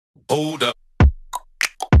Hold up.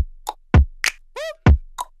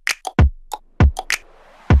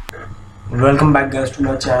 Welcome back guys to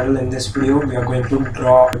my channel. In this video we are going to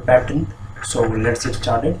draw a pattern, so let's get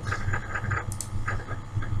started.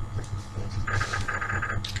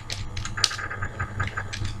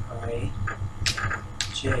 I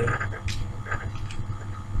J I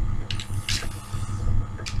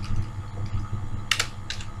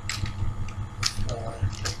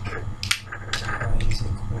is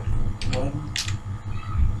equal to 1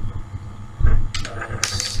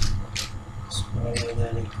 minus smaller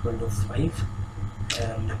than equal to 5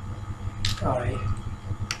 and I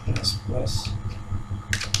plus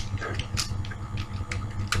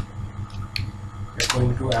we're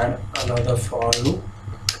going to add another for loop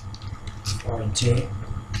for j,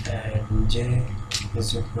 and j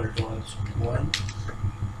is equal to also 1,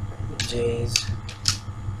 j is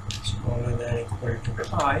smaller than equal to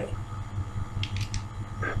I,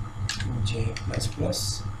 j plus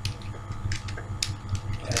plus,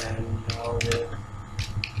 and now we'll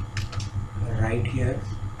write here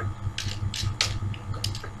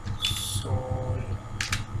sol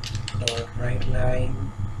dot right line,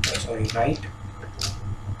 right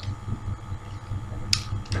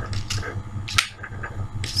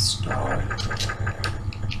star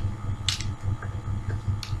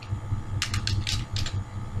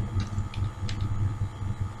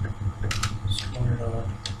small dot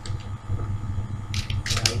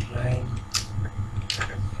right line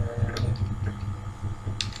and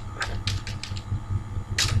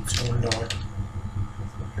console dot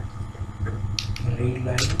read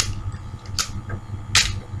line,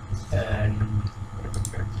 and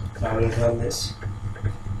I will run this.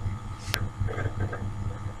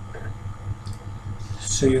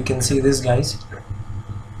 So you can see this guys,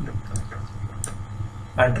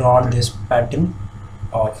 I draw this pattern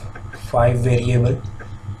of 5 variable.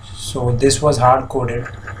 So this was hard coded,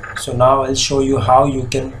 so now I'll show you how you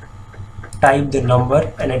can type the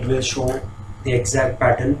number and it will show the exact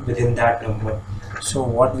pattern within that number. So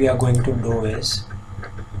what we are going to do is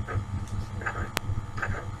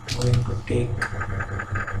going to take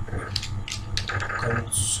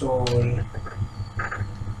console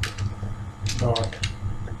dot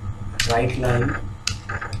right line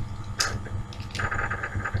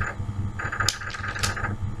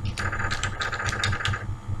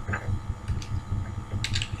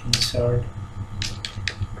insert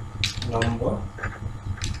number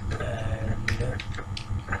and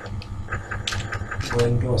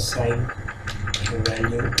going to assign the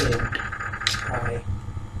value int I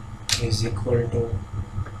is equal to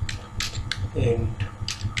int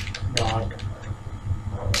dot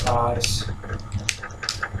parse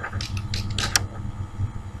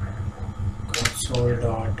console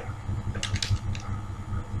dot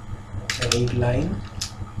read line,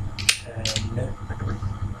 and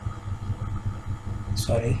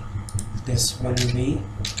this will be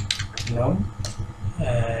num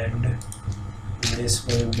and this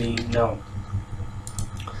will be num.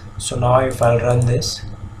 So now if I'll run this,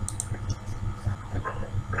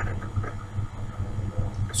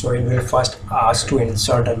 so it will first ask to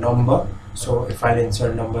insert a number. So if I'll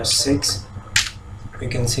insert number 6, you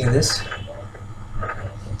can see this,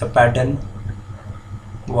 the pattern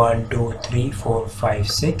 1 2 3 4 5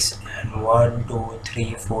 6 and 1 2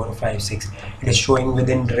 3 4 5 6. It is showing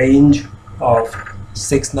within range of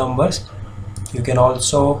 6 numbers. You can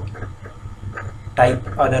also type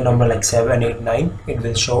other number like 7 8 9, it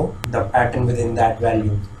will show the pattern within that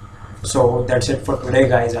value. So that's it for today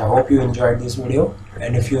guys. I hope you enjoyed this video,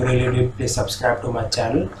 and if you really did, please subscribe to my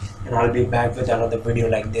channel and I'll be back with another video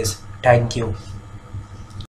like this. Thank you.